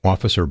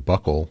Officer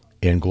Buckle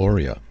and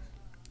Gloria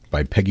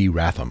by Peggy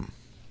Ratham.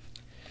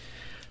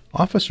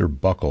 Officer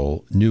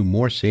Buckle knew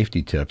more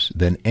safety tips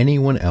than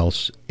anyone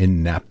else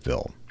in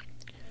Knappville.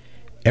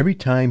 Every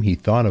time he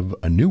thought of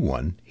a new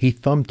one, he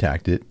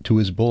thumbtacked it to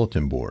his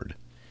bulletin board.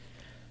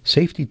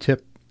 Safety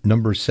tip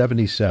number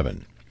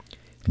 77.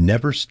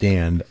 Never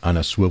stand on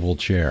a swivel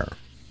chair.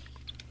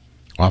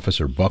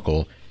 Officer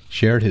Buckle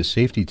shared his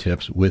safety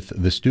tips with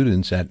the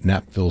students at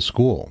Knappville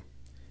School.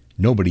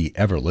 Nobody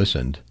ever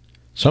listened.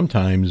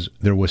 Sometimes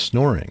there was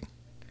snoring.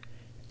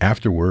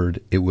 Afterward,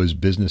 it was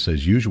business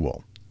as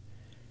usual.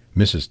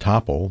 Mrs.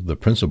 Topple, the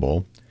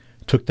principal,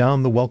 took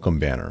down the welcome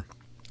banner.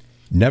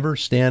 "Never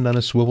stand on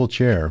a swivel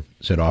chair,"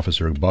 said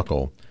Officer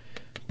Buckle,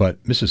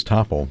 but Mrs.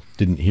 Topple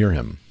didn't hear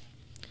him.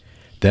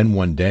 Then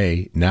one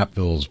day,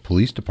 Knappville's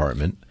police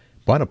department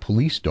bought a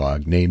police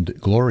dog named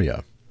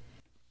Gloria.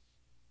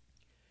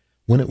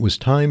 When it was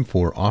time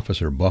for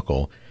Officer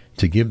Buckle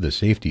to give the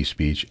safety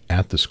speech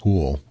at the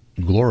school,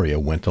 Gloria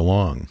went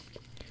along.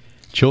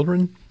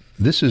 "Children,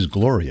 this is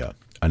Gloria,"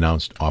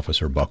 announced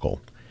Officer Buckle.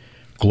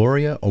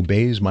 "Gloria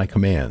obeys my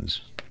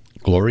commands.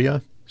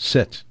 Gloria,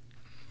 sit."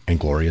 And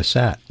Gloria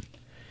sat.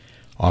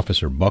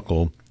 Officer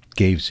Buckle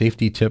gave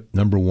safety tip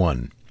number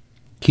 1.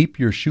 Keep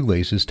your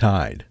shoelaces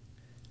tied.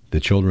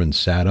 The children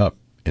sat up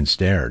and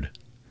stared.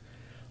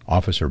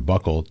 Officer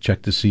Buckle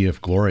checked to see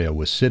if Gloria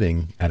was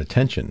sitting at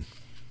attention.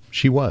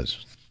 She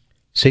was.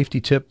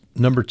 Safety tip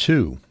number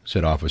 2,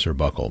 said Officer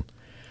Buckle.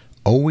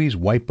 Always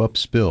wipe up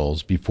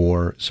spills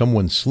before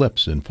someone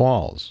slips and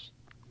falls.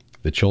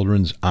 The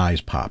children's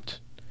eyes popped.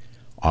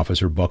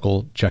 Officer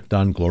Buckle checked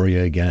on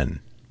Gloria again.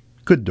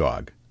 "Good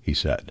dog," he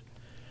said.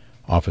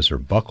 Officer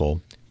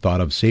Buckle thought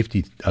of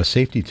a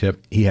safety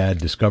tip he had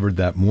discovered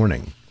that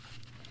morning.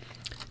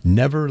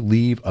 Never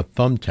leave a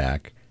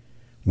thumbtack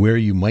where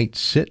you might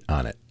sit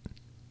on it.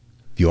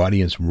 The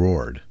audience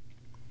roared.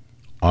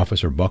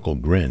 Officer Buckle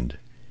grinned.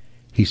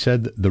 He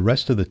said the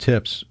rest of the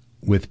tips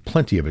with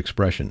plenty of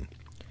expression.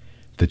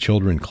 The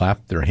children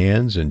clapped their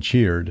hands and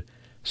cheered.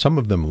 Some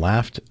of them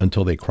laughed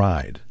until they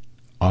cried.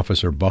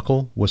 Officer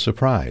Buckle was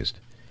surprised.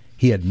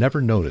 He had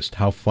never noticed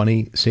how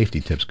funny safety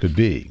tips could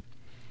be.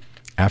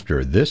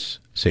 After this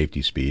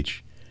safety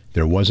speech,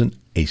 there wasn't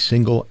a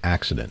single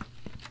accident.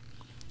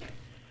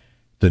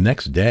 The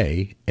next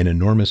day, an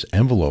enormous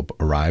envelope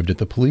arrived at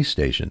the police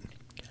station.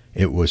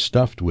 It was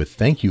stuffed with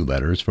thank you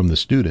letters from the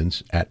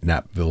students at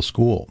Knappville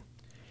School.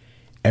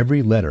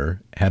 Every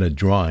letter had a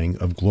drawing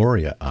of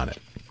Gloria on it.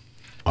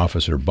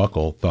 Officer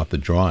Buckle thought the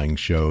drawing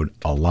showed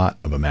a lot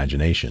of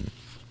imagination.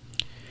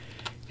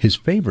 His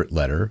favorite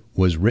letter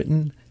was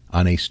written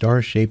on a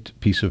star-shaped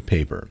piece of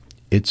paper.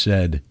 It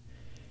said,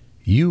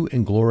 "You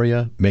and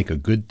Gloria make a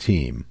good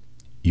team.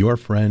 Your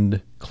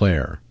friend,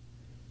 Claire.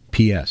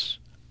 P.S.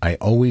 I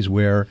always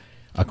wear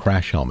a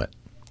crash helmet.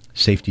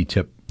 Safety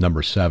tip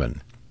number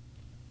 7.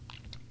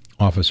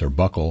 Officer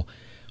Buckle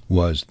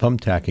was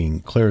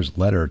thumbtacking Claire's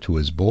letter to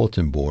his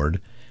bulletin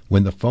board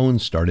when the phone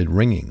started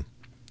ringing.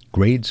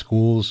 Grade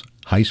schools,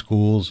 high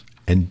schools,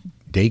 and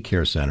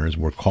daycare centers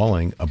were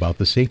calling about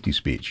the safety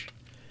speech.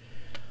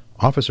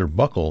 "Officer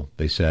Buckle,"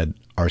 they said,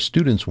 "our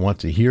students want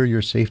to hear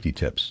your safety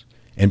tips,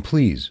 and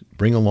please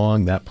bring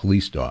along that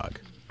police dog."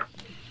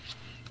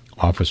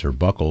 Officer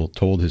Buckle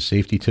told his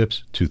safety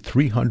tips to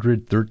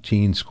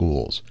 313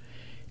 schools.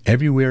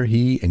 Everywhere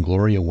he and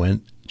Gloria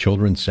went,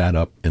 children sat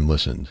up and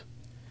listened.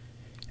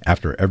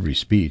 After every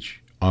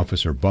speech,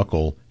 Officer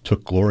Buckle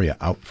took Gloria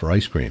out for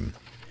ice cream.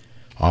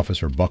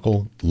 Officer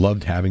Buckle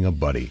loved having a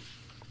buddy.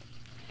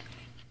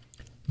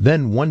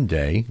 Then one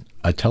day,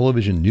 a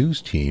television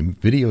news team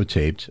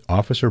videotaped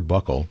Officer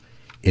Buckle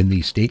in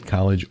the State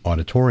College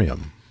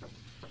auditorium.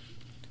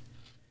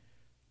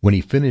 When he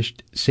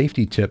finished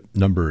safety tip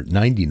number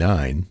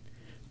 99,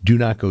 do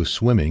not go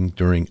swimming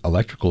during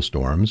electrical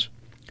storms,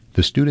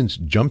 the students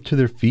jumped to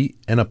their feet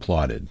and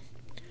applauded.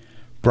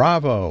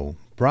 "Bravo!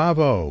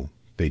 Bravo!"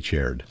 they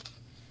cheered.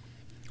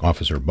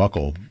 Officer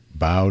Buckle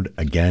bowed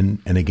again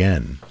and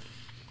again.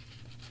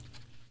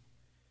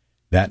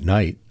 That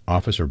night,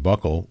 Officer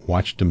Buckle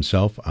watched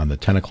himself on the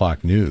 10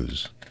 o'clock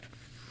news.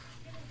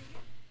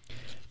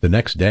 The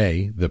next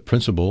day, the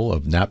principal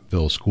of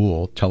Knappville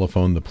School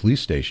telephoned the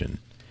police station.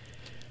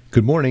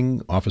 "Good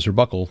morning, Officer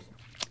Buckle.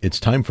 It's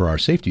time for our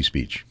safety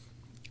speech."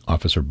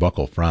 Officer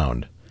Buckle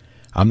frowned.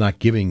 "I'm not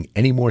giving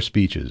any more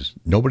speeches.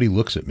 Nobody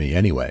looks at me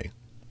anyway."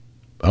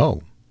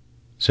 "Oh,"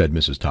 said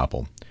Mrs.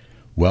 Topple.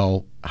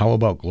 "Well, how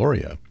about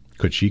Gloria?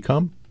 Could she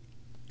come?"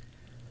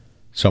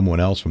 Someone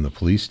else from the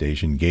police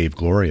station gave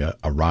Gloria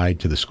a ride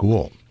to the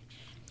school.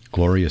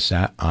 Gloria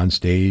sat on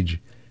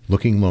stage,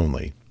 looking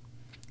lonely.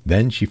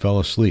 Then she fell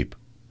asleep.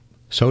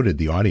 So did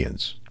the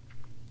audience.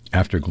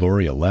 After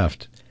Gloria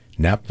left,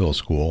 Knappville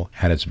School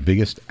had its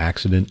biggest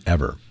accident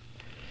ever.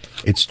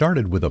 It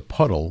started with a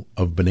puddle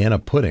of banana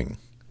pudding.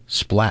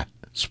 Splat,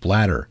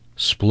 splatter,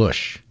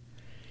 splush.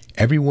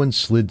 Everyone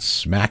slid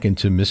smack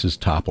into Mrs.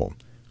 Topple,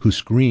 who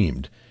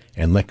screamed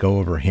and let go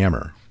of her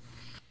hammer.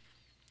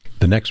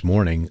 The next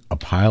morning, a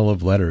pile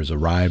of letters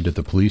arrived at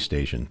the police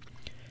station.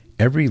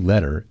 Every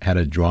letter had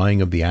a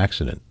drawing of the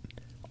accident.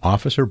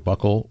 Officer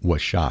Buckle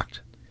was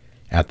shocked.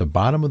 At the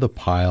bottom of the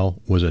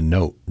pile was a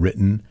note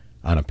written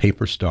on a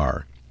paper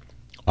star.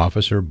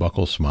 Officer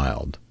Buckle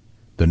smiled.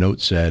 The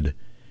note said,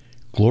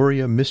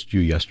 "Gloria missed you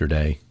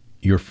yesterday.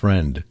 Your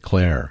friend,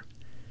 Claire.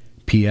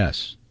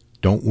 P.S.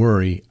 Don't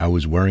worry, I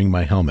was wearing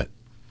my helmet.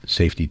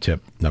 Safety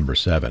tip number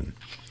 7.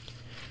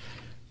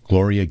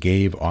 Gloria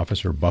gave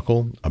Officer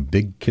Buckle a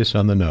big kiss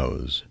on the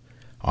nose.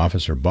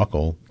 Officer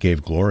Buckle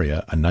gave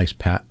Gloria a nice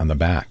pat on the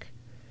back.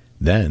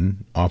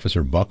 Then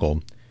Officer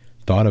Buckle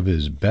thought of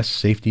his best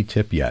safety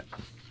tip yet.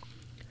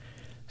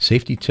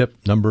 Safety tip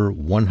number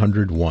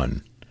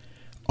 101.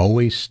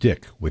 Always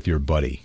stick with your buddy.